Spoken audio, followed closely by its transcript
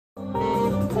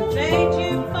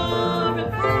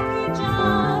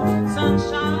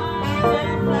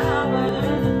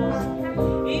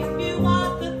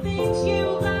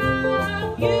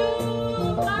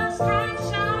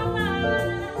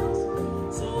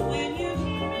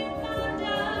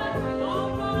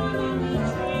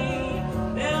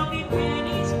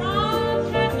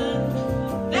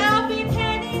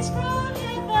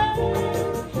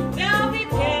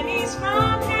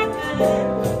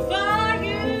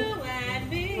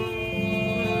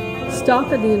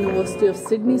Staff at the University of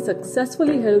Sydney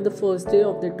successfully held the first day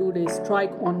of their two-day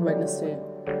strike on Wednesday.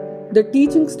 The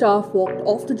teaching staff walked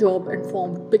off the job and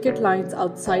formed picket lines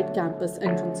outside campus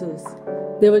entrances.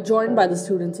 They were joined by the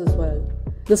students as well.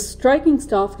 The striking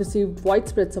staff received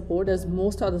widespread support as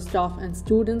most other staff and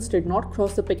students did not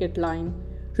cross the picket line,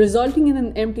 resulting in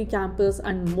an empty campus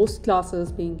and most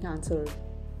classes being cancelled.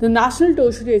 The National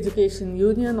Tertiary Education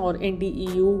Union, or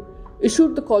NTEU,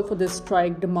 issued the call for this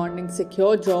strike, demanding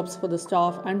secure jobs for the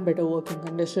staff and better working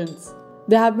conditions.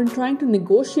 They have been trying to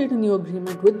negotiate a new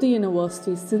agreement with the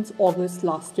university since August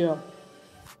last year.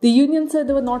 The union said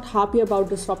they were not happy about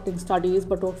disrupting studies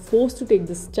but were forced to take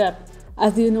this step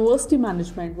as the university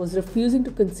management was refusing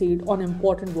to concede on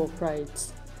important work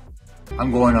rights.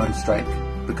 I'm going on strike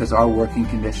because our working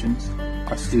conditions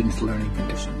are students' learning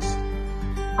conditions.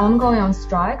 I'm going on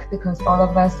strike because all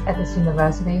of us at this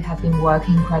university have been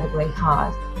working incredibly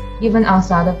hard, even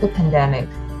outside of the pandemic,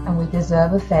 and we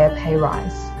deserve a fair pay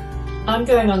rise. I'm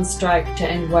going on strike to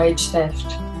end wage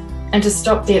theft and to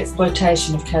stop the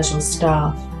exploitation of casual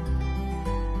staff.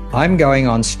 I'm going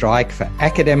on strike for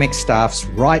academic staff's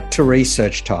right to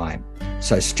research time,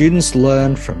 so students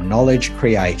learn from knowledge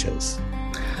creators.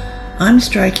 I'm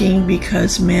striking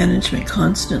because management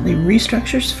constantly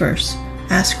restructures first,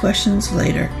 asks questions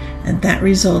later, and that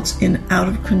results in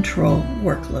out-of-control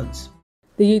workloads.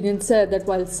 The union said that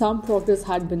while some progress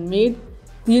had been made,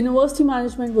 the university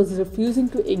management was refusing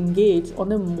to engage on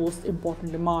the most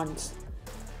important demands.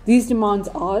 These demands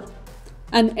are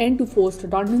an end to forced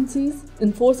redundancies,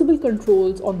 enforceable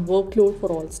controls on workload for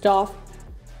all staff,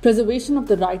 preservation of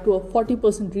the right to a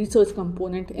 40% research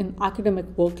component in academic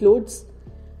workloads,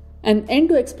 an end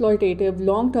to exploitative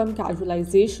long-term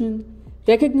casualization,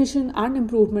 recognition and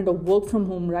improvement of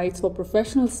work-from-home rights for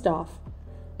professional staff,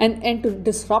 an end to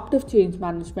disruptive change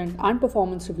management and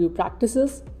performance review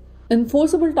practices,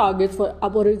 enforceable targets for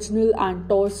Aboriginal and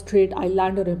Torres Strait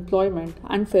Islander employment,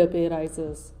 and fair pay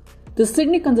rises. The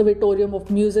Sydney Conservatorium of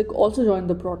Music also joined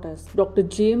the protest. Dr.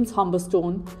 James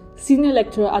Humberstone, senior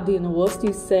lecturer at the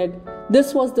university, said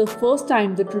this was the first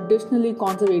time the traditionally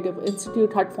conservative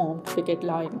institute had formed picket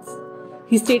lines.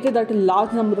 He stated that a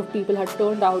large number of people had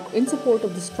turned out in support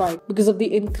of the strike because of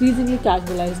the increasingly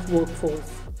casualized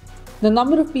workforce. The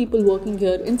number of people working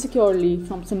here insecurely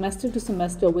from semester to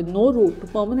semester with no route to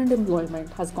permanent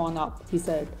employment has gone up, he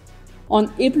said.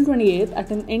 On April 28th,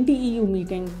 at an NTEU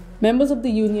meeting, members of the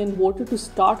union voted to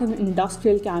start an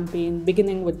industrial campaign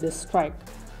beginning with this strike.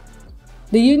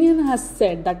 The union has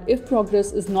said that if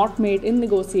progress is not made in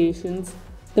negotiations,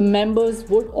 the members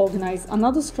would organize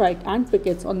another strike and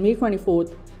pickets on May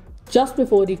 24th, just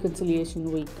before Reconciliation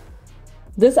Week.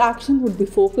 This action would be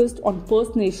focused on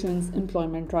First Nations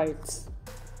employment rights.